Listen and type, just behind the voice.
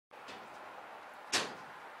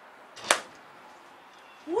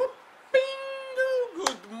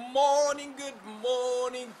good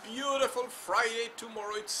morning, beautiful Friday.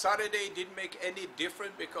 Tomorrow it's Saturday. It didn't make any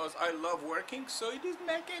difference because I love working, so it didn't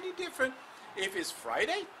make any difference if it's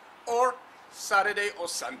Friday or Saturday or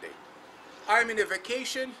Sunday. I'm in a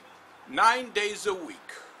vacation 9 days a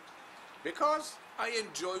week because I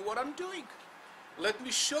enjoy what I'm doing. Let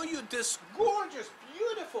me show you this gorgeous,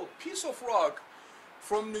 beautiful piece of rug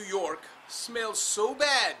from New York. Smells so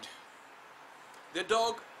bad. The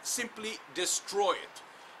dog simply destroy it.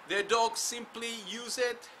 The dog simply use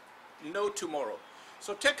it, no tomorrow.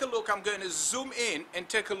 So take a look. I'm going to zoom in and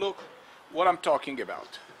take a look what I'm talking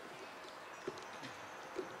about.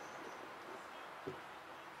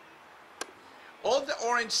 All the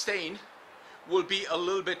orange stain will be a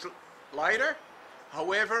little bit lighter.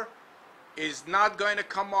 However, is not going to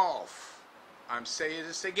come off. I'm saying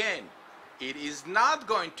this again. It is not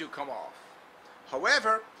going to come off.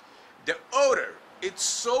 However, the odor, it's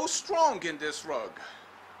so strong in this rug,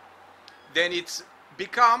 then it's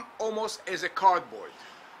become almost as a cardboard.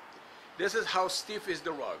 This is how stiff is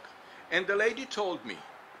the rug. And the lady told me,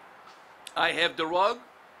 I have the rug.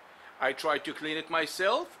 I tried to clean it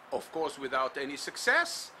myself, of course without any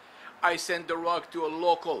success. I sent the rug to a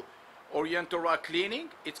local Oriental rug cleaning.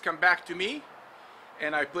 It's come back to me,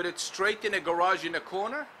 and I put it straight in a garage in a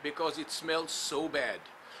corner because it smells so bad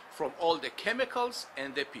from all the chemicals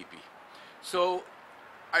and the pee-pee. So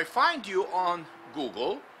I find you on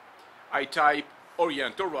Google. I type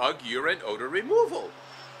Oriental rug urine odor removal,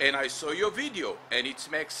 and I saw your video, and it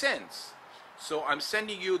makes sense. So I'm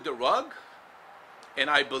sending you the rug, and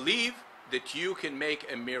I believe that you can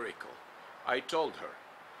make a miracle. I told her,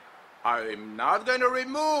 I'm not going to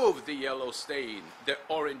remove the yellow stain, the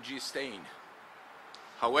orangey stain.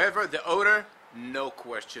 However, the odor, no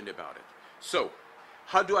question about it. So,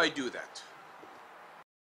 how do I do that?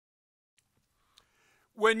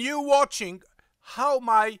 When you're watching how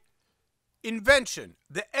my invention,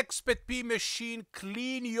 the XpetPee machine,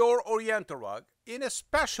 clean your Oriental rug in a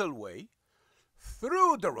special way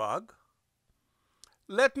through the rug,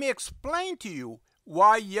 let me explain to you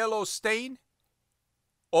why yellow stain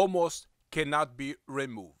almost cannot be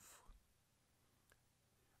removed.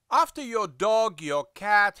 After your dog, your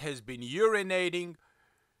cat has been urinating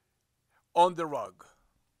on the rug,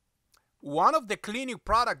 one of the cleaning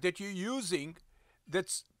products that you're using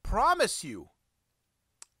that's promise you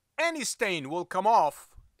any stain will come off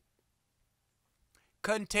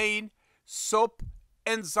contain soap,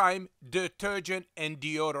 enzyme, detergent, and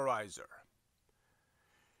deodorizer.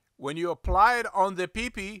 When you apply it on the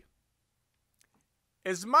pee-pee,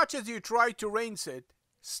 as much as you try to rinse it,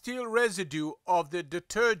 still residue of the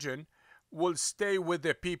detergent will stay with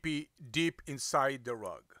the pee-pee deep inside the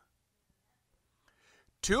rug.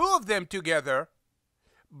 Two of them together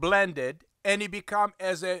blended, and it become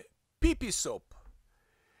as a pee-pee soap.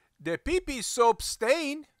 The pee-pee soap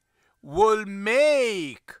stain will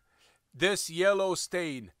make this yellow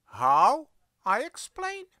stain. How? I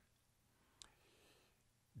explain.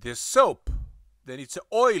 The soap, then it's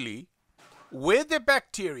oily, with the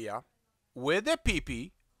bacteria, with the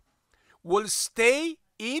pee-pee, will stay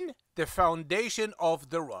in the foundation of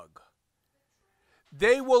the rug.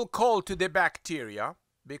 They will call to the bacteria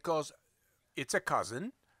because it's a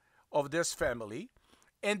cousin of this family,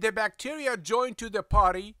 and the bacteria join to the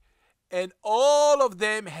party, and all of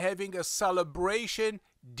them having a celebration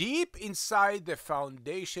deep inside the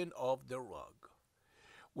foundation of the rug.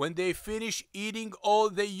 When they finish eating all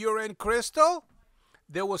the urine crystal,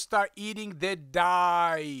 they will start eating the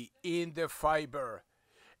dye in the fiber.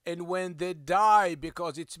 And when the dye,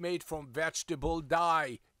 because it's made from vegetable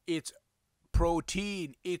dye, it's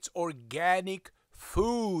protein, it's organic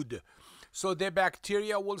food. So the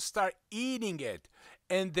bacteria will start eating it.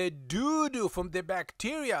 And the doo-doo from the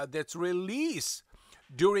bacteria that's released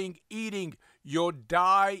during eating your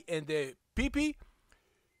dye and the pee-pee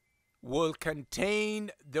will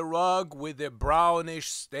contain the rug with a brownish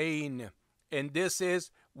stain. And this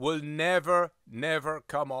will never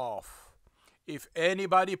come off. If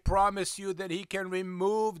anybody promise you that he can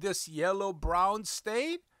remove this yellow-brown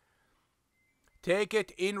stain, take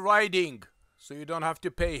it in writing so you don't have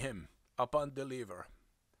to pay him upon deliver.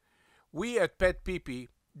 We at PetPeePee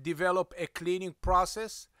develop a cleaning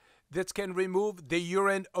process that can remove the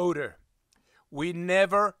urine odor. We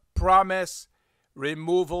never promise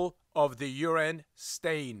removal of the urine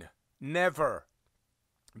stain. Never.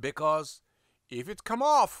 Because if it come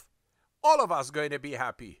off, all of us going to be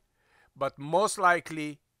happy. But most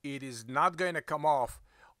likely, it is not going to come off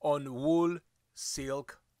on wool,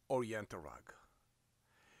 silk, Oriental rug.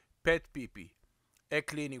 PetPeePee, a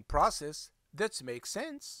cleaning process that makes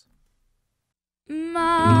sense.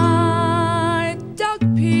 My dog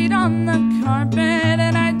peed on on the carpet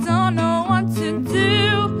and I don't know what to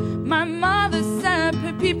do. My mother said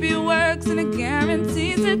PetPeePee works and it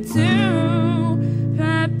guarantees it too.